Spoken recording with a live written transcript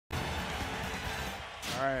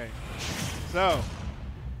All right. So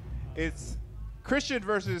it's Khristian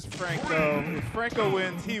versus Franco. If Franco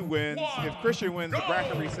wins, he wins. If Khristian wins, the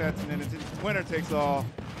bracket resets, and then it's winner takes all.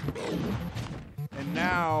 And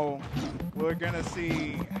now we're gonna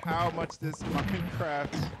see how much this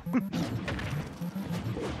Minecraft.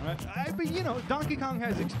 But you know, Donkey Kong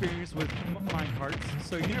has experience with minecarts,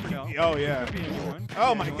 so you never know. Oh yeah. Could be anyone.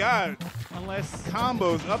 Oh my God. Unless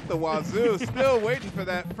Combos up the wazoo. Still waiting for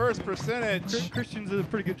that first percentage. Khristian's a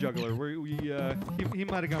pretty good juggler. He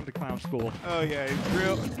might have gone to clown school. Oh yeah, he's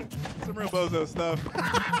real. Some real bozo stuff.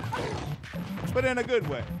 But in a good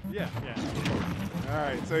way. Yeah. All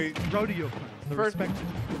right, so he Rodeo clowns.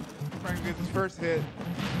 Franco gets his first hit.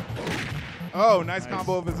 Oh, nice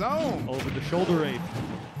combo of his own. Over the shoulder ape.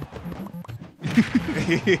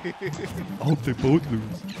 I hope they both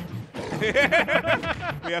lose.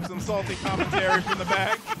 We have some salty commentary from the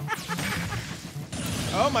back.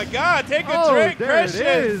 Oh my God, take a drink, there Khristian.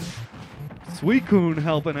 it is. Suicune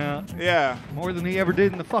helping out. Yeah. More than he ever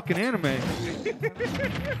did in the fucking anime.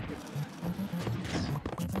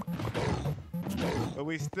 But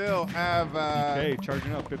we still have Okay,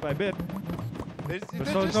 charging up bit by bit. But But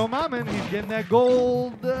so's no Mammon. He's getting that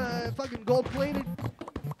gold, fucking gold-plated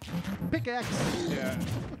pickaxe. Yeah.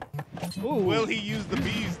 Ooh. Will he use the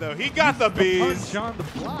bees though? He got the bees. Punch on the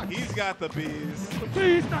block. He's got the bees. The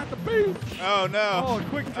bees, not the bees. Oh no. Oh,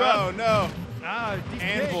 quick drop. Oh no. DK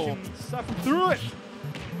Anvil. can suffer through it.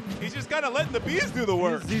 He's just kind of letting the bees do the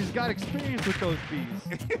work. He's got experience with those bees.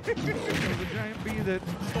 There was a giant bee that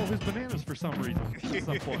stole his bananas for some reason at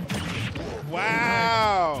some point.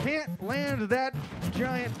 Wow. Can't land that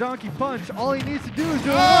giant donkey punch. All he needs to do is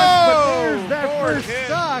do it Oh, once, but there's that forward first hit.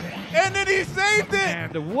 stock. And then he saved it.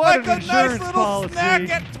 And what like an a nice insurance little policy. snack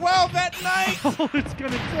at 12 at night. All it's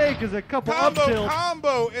going to take is a couple up tilts.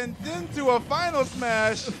 Combo, and then to a final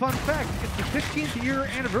smash. Fun fact, it's the 15th year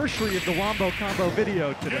anniversary of the Wombo Combo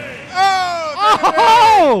video today.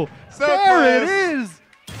 Oh! So there close. it is.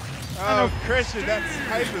 Oh, Khristian, that's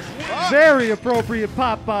hype as fuck. Very appropriate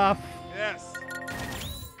pop-off. Yes.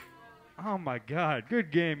 Oh my God,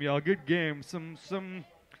 good game, y'all. Good game. Some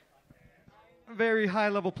very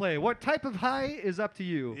high-level play. What type of high is up to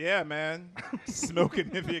you? Yeah, man.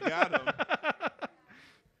 Smoking if you got him.